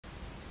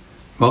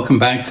Welcome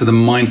back to the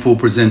Mindful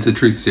Presenter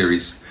Truth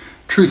Series.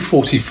 Truth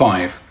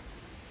 45.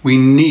 We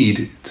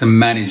need to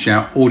manage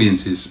our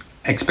audience's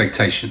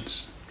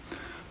expectations.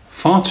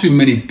 Far too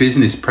many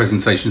business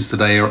presentations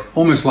today are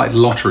almost like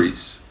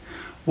lotteries.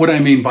 What I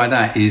mean by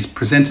that is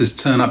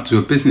presenters turn up to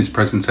a business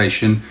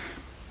presentation,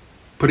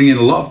 putting in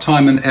a lot of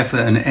time and effort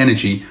and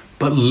energy,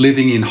 but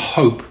living in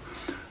hope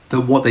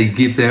that what they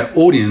give their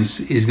audience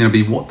is going to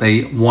be what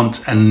they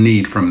want and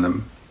need from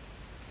them.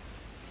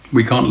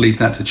 We can't leave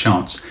that to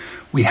chance.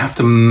 We have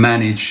to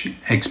manage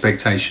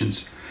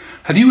expectations.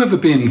 Have you ever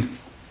been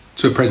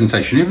to a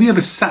presentation? Have you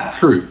ever sat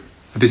through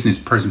a business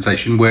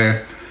presentation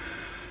where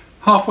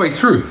halfway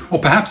through, or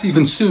perhaps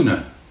even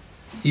sooner,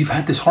 you've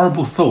had this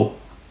horrible thought,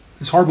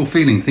 this horrible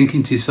feeling,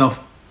 thinking to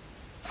yourself,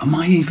 am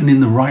I even in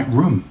the right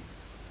room?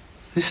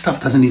 This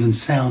stuff doesn't even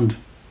sound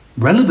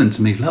relevant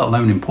to me, let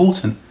alone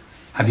important.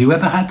 Have you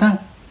ever had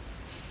that?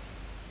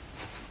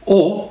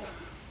 Or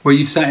where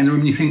you've sat in the room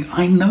and you think,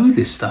 I know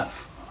this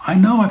stuff. I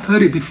know I've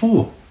heard it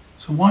before.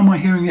 So why am I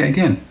hearing it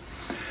again?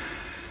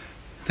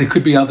 There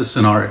could be other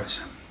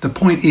scenarios. The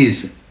point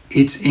is,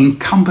 it's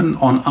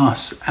incumbent on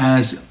us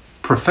as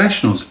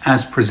professionals,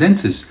 as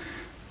presenters,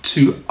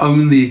 to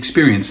own the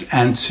experience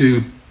and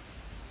to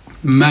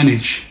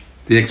manage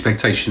the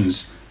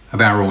expectations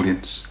of our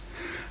audience.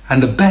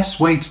 And the best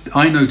way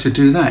I know to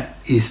do that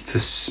is to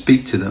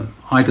speak to them,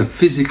 either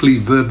physically,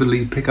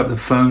 verbally, pick up the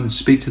phone,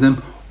 speak to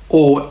them,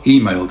 or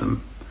email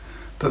them.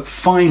 But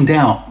find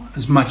out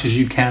as much as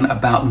you can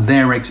about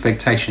their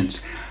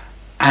expectations.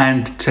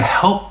 And to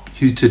help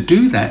you to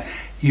do that,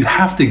 you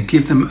have to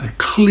give them a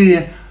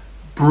clear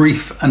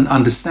brief and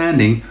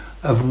understanding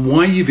of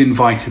why you've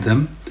invited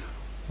them,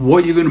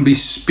 what you're going to be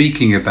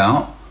speaking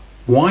about,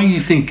 why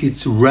you think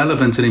it's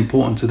relevant and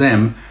important to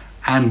them,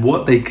 and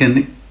what they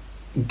can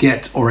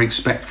get or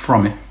expect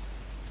from it.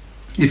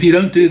 If you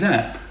don't do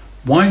that,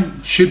 why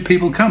should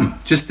people come?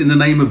 Just in the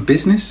name of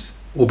business?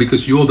 Or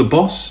because you're the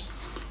boss?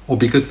 Or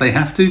because they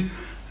have to?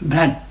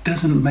 That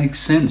doesn't make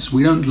sense.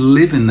 We don't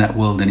live in that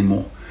world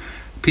anymore.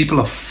 People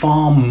are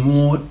far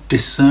more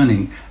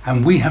discerning,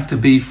 and we have to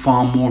be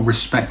far more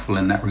respectful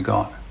in that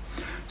regard.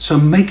 So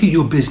make it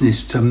your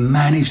business to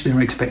manage their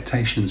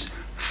expectations.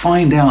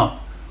 Find out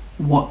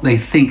what they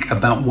think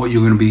about what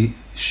you're going to be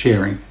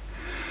sharing.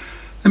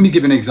 Let me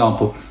give an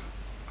example.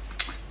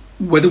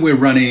 Whether we're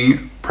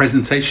running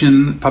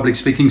presentation, public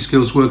speaking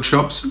skills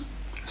workshops,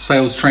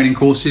 sales training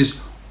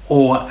courses,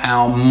 or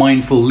our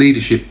mindful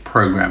leadership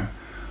program,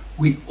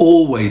 we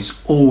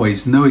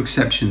always, no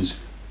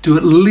exceptions, do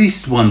at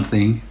least one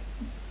thing,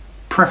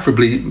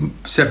 preferably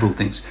several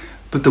things.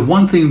 But the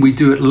one thing we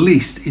do at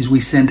least is we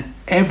send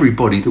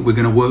everybody that we're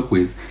going to work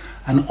with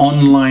an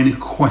online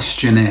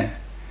questionnaire.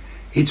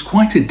 It's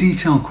quite a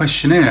detailed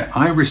questionnaire.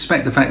 I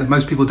respect the fact that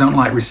most people don't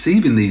like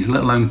receiving these,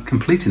 let alone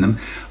completing them,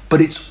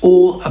 but it's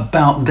all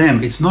about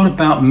them. It's not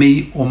about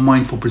me or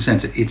Mindful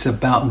Presenter. It's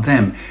about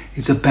them.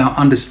 It's about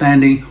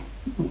understanding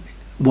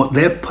what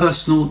their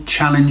personal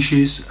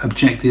challenges,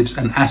 objectives,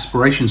 and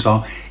aspirations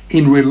are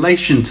in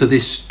relation to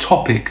this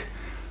topic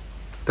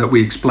that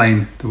we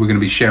explain that we're going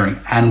to be sharing,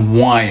 and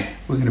why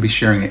we're going to be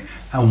sharing it,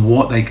 and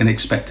what they can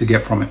expect to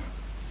get from it.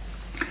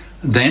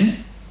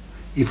 Then,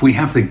 if we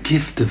have the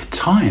gift of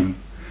time,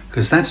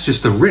 because that's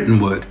just a written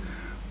word,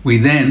 we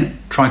then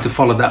try to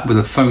follow that with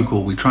a phone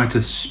call. We try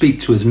to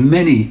speak to as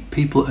many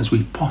people as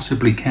we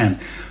possibly can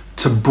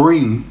to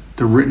bring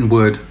the written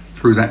word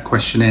through that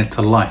questionnaire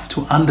to life,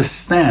 to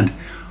understand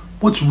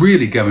what's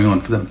really going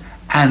on for them,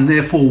 and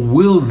therefore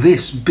will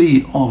this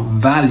be of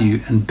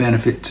value and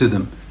benefit to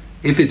them.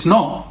 If it's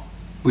not,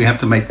 we have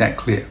to make that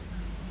clear.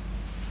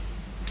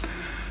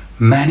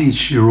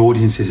 Manage your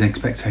audience's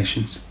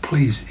expectations.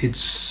 Please, it's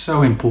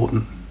so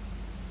important.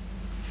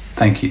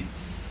 Thank you.